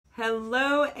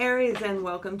Hello Aries, and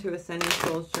welcome to Ascending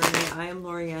Souls Journey. I am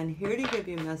Lorianne, here to give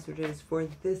you messages for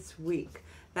this week.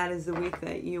 That is the week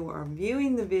that you are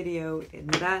viewing the video, and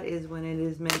that is when it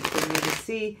is meant for you to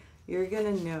see. You're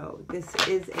going to know. This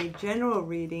is a general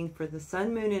reading for the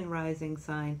sun, moon, and rising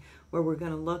sign, where we're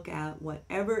going to look at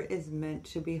whatever is meant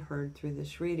to be heard through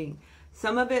this reading.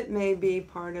 Some of it may be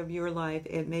part of your life.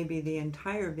 It may be the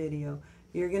entire video.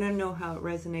 You're going to know how it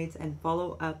resonates and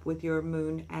follow up with your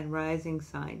moon and rising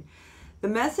sign. The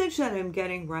message that I'm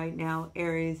getting right now,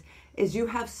 Aries, is you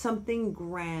have something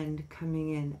grand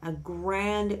coming in. A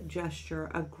grand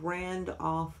gesture, a grand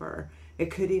offer.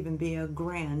 It could even be a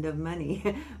grand of money.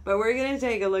 But we're going to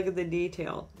take a look at the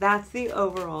detail. That's the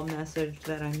overall message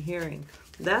that I'm hearing.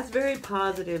 That's very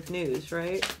positive news,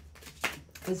 right?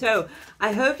 So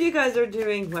I hope you guys are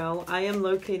doing well. I am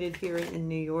located here in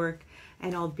New York,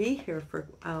 and I'll be here for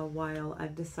a while.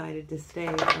 I've decided to stay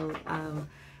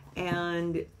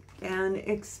and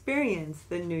experience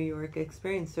the New York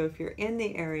experience. So if you're in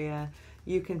the area,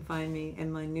 you can find me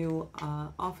in my new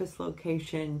office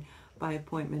location by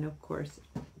appointment, of course,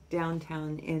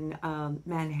 downtown in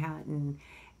Manhattan.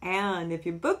 And if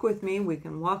you book with me, we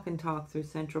can walk and talk through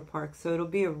Central Park. So it'll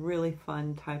be a really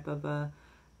fun type of a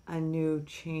new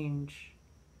change.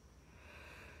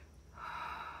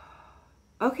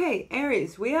 Okay,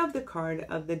 Aries, we have the card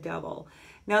of the Devil.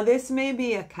 Now, this may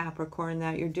be a Capricorn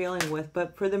that you're dealing with,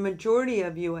 but for the majority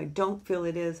of you, I don't feel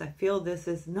it is. I feel this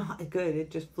is not good.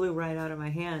 It just flew right out of my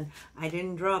hand. I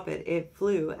didn't drop it. It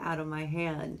flew out of my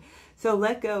hand. So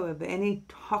let go of any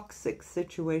toxic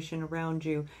situation around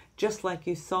you, just like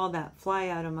you saw that fly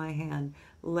out of my hand.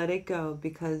 Let it go,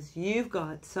 because you've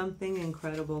got something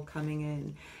incredible coming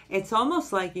in. It's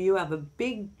almost like you have a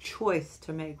big choice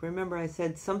to make. Remember, I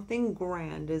said something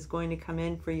grand is going to come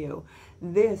in for you.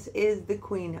 This is the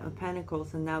Queen of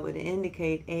Pentacles, and that would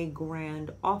indicate a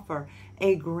grand offer,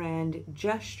 a grand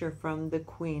gesture from the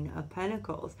Queen of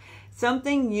Pentacles.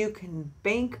 Something you can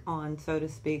bank on, so to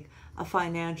speak, a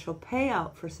financial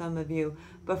payout for some of you.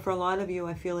 But for a lot of you,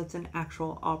 I feel it's an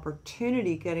actual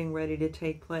opportunity getting ready to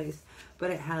take place.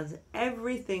 But it has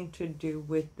everything to do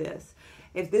with this.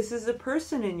 If this is a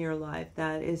person in your life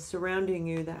that is surrounding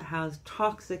you that has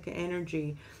toxic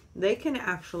energy, they can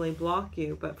actually block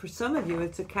you. But for some of you,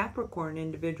 it's a Capricorn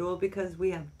individual, because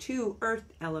we have two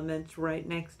earth elements right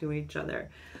next to each other.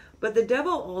 But the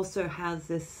Devil also has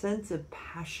this sense of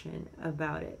passion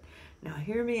about it. Now,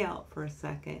 hear me out for a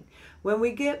second. When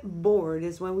we get bored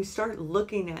is when we start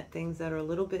looking at things that are a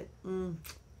little bit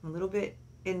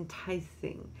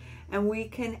enticing. And we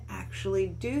can actually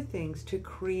do things to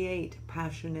create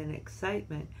passion and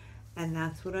excitement. And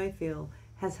that's what I feel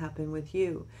has happened with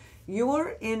you.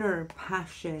 Your inner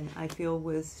passion, I feel,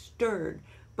 was stirred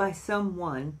by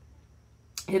someone.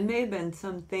 It may have been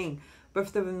something, but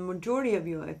for the majority of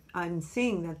you, I'm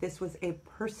seeing that this was a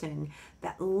person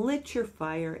that lit your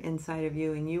fire inside of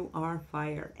you, and you are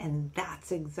fire. And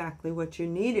that's exactly what you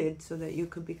needed so that you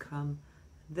could become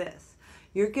this.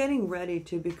 You're getting ready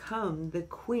to become the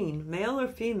Queen, male or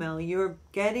female. You're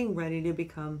getting ready to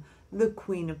become the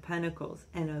Queen of Pentacles,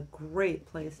 and a great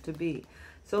place to be.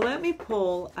 So let me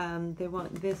pull, they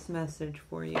want this message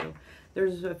for you.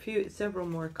 There's several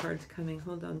more cards coming.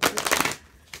 Hold on just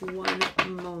one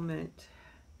moment.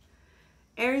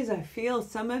 Aries, I feel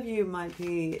some of you might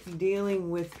be dealing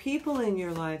with people in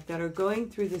your life that are going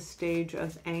through the stage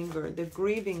of anger, the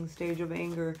grieving stage of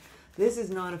anger. This is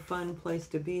not a fun place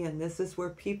to be in. This is where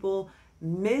people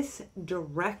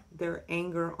misdirect their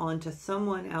anger onto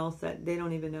someone else that they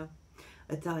don't even know.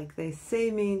 It's like they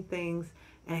say mean things,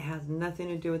 and it has nothing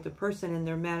to do with the person, and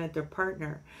they're mad at their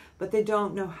partner, but they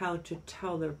don't know how to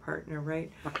tell their partner,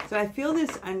 right? So I feel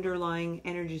this underlying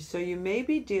energy. So you may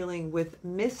be dealing with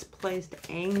misplaced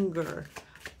anger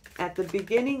at the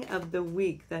beginning of the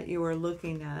week that you are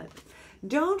looking at.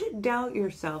 Don't doubt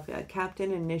yourself. A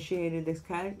captain initiated this.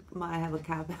 I have a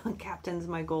captain. Captain's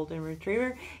my golden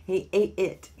retriever. He ate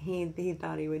it. He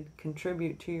thought he would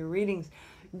contribute to your readings.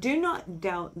 Do not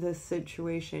doubt this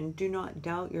situation. Do not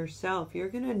doubt yourself. You're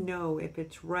going to know if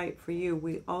it's right for you.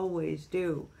 We always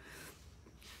do.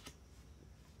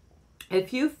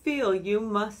 If you feel you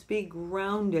must be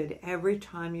grounded every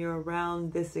time you're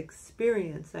around this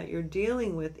experience that you're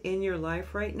dealing with in your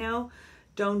life right now,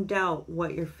 don't doubt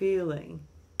what you're feeling.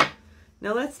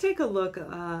 Now let's take a look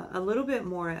a little bit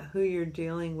more at who you're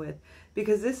dealing with,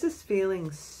 because this is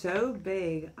feeling so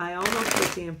big. I almost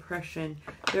get the impression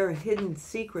there are hidden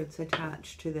secrets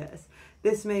attached to this.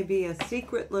 This may be a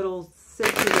secret little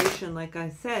situation, like I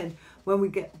said, when we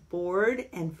get bored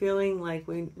and feeling like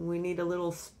we need a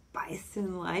little spice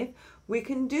in life, we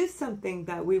can do something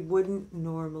that we wouldn't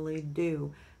normally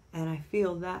do. And I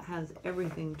feel that has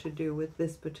everything to do with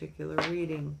this particular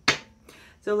reading.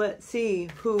 So let's see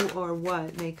who or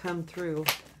what may come through.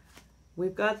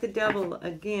 We've got the Devil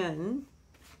again.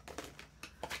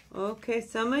 Okay,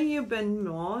 some of you have been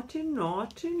naughty,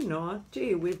 naughty,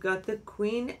 naughty. We've got the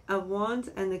Queen of Wands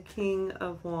and the King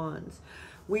of Wands.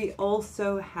 We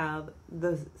also have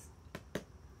the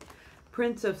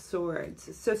Prince of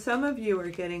Swords. So some of you are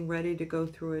getting ready to go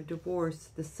through a divorce,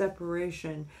 the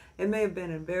separation. It may have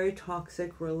been a very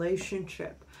toxic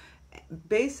relationship.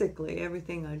 Basically,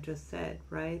 everything I just said,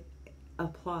 right,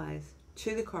 applies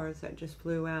to the cards that just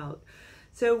flew out.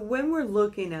 So when we're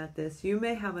looking at this, you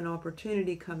may have an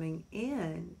opportunity coming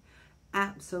in,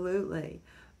 absolutely.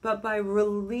 But by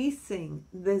releasing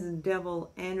this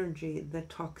devil energy, the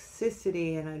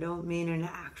toxicity, and I don't mean an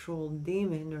actual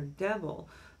demon or devil,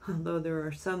 although there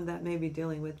are some that may be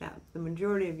dealing with that. The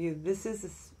majority of you, this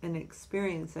is an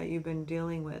experience that you've been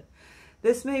dealing with.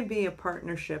 This may be a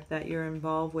partnership that you're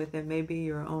involved with. It may be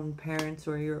your own parents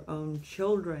or your own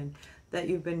children that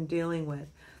you've been dealing with.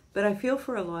 But I feel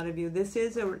for a lot of you, this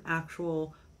is an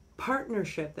actual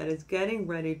partnership that is getting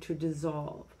ready to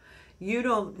dissolve. You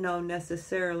don't know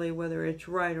necessarily whether it's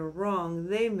right or wrong.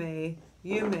 They may,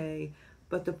 you may,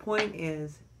 but the point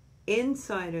is,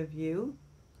 inside of you,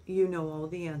 you know all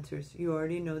the answers. You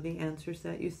already know the answers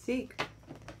that you seek.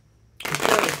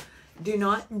 So do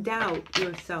not doubt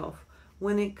yourself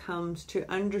when it comes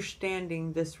to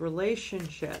understanding this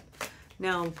relationship.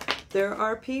 Now, there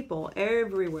are people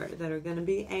everywhere that are going to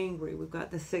be angry. We've got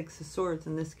the Six of Swords,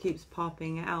 and this keeps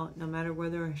popping out. No matter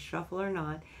whether I shuffle or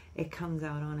not, it comes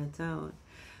out on its own.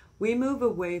 We move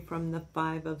away from the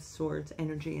Five of Swords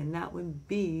energy, and that would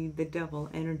be the devil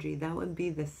energy. That would be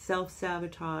the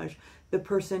self-sabotage, the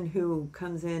person who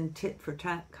comes in tit for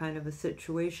tat kind of a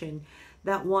situation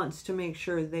that wants to make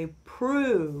sure they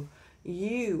prove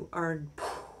you are,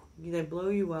 they blow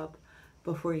you up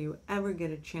before you ever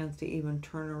get a chance to even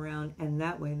turn around, and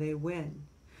that way they win.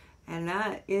 And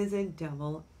that is a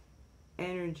devil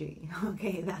energy.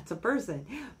 Okay, that's a person,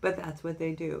 but that's what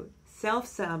they do.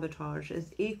 Self-sabotage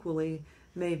is equally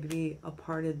maybe a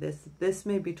part of this. This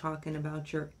may be talking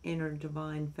about your inner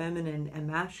divine feminine and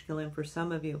masculine for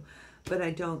some of you, but I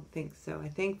don't think so. I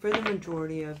think for the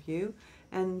majority of you,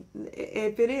 and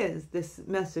if it is, this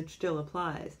message still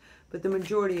applies. But the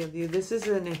majority of you, this is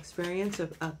an experience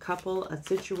of a couple, a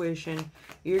situation.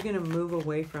 You're going to move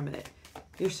away from it.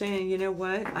 You're saying, you know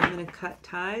what? I'm going to cut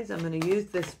ties. I'm going to use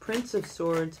this Prince of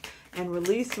Swords and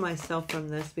release myself from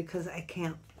this because I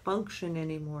can't function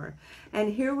anymore.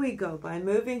 And here we go. By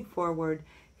moving forward,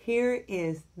 here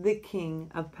is the King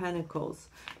of Pentacles.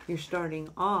 You're starting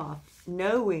off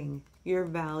knowing your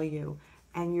value,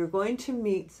 and you're going to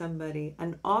meet somebody.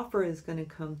 An offer is going to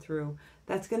come through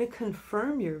that's going to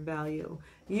confirm your value.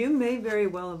 You may very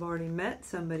well have already met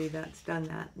somebody that's done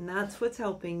that, and that's what's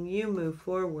helping you move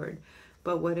forward.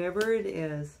 But whatever it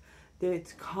is,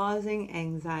 it's causing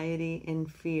anxiety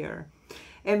and fear.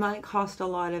 It might cost a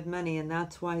lot of money, and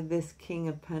that's why this King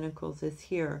of Pentacles is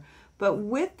here. But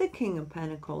with the King of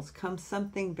Pentacles comes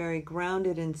something very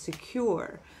grounded and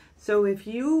secure. So if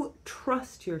you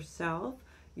trust yourself,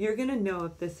 you're going to know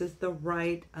if this is the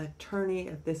right attorney,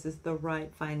 if this is the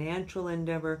right financial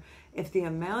endeavor, if the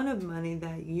amount of money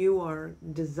that you are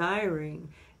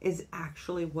desiring is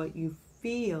actually what you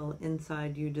feel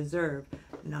inside you deserve.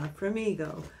 Not from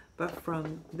ego, but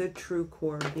from the true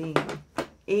core being.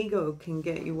 Ego can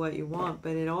get you what you want,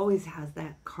 but it always has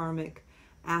that karmic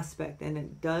aspect, and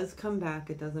it does come back.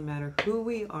 It doesn't matter who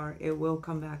we are, it will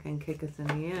come back and kick us in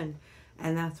the end.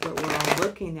 And that's what we're all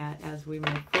looking at as we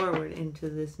move forward into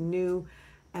this new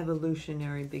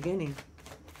evolutionary beginning.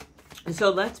 And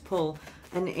so let's pull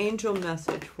an angel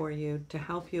message for you to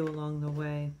help you along the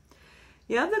way.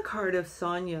 You have the card of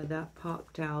Sonia that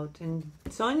popped out, and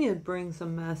Sonia brings a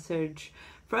message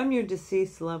from your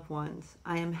deceased loved ones.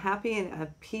 I am happy and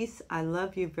at peace. I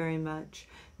love you very much.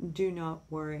 Do not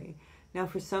worry. Now,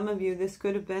 for some of you, this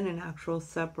could have been an actual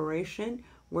separation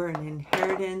where an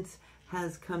inheritance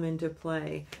has come into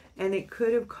play, and it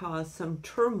could have caused some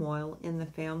turmoil in the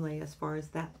family as far as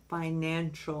that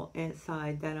financial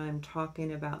side that I'm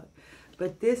talking about.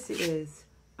 But this is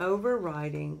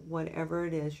overriding whatever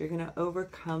it is. You're going to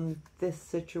overcome this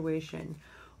situation.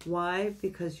 Why?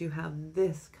 Because you have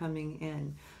this coming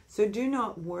in. So do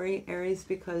not worry, Aries,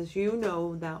 because you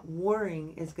know that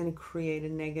worrying is going to create a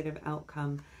negative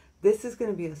outcome. This is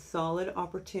going to be a solid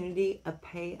opportunity, a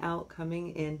payout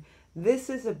coming in. This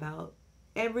is about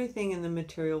everything in the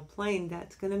material plane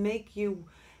that's going to make you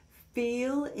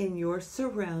feel in your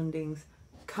surroundings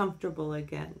comfortable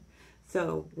again.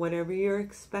 So whatever you're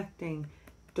expecting,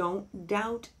 don't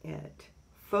doubt it.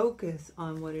 focus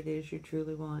on what it is you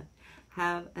truly want.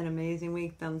 Have an amazing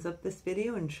week. Thumbs up this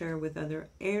video and share with other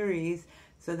Aries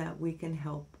so that we can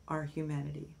help our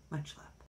humanity. Much love.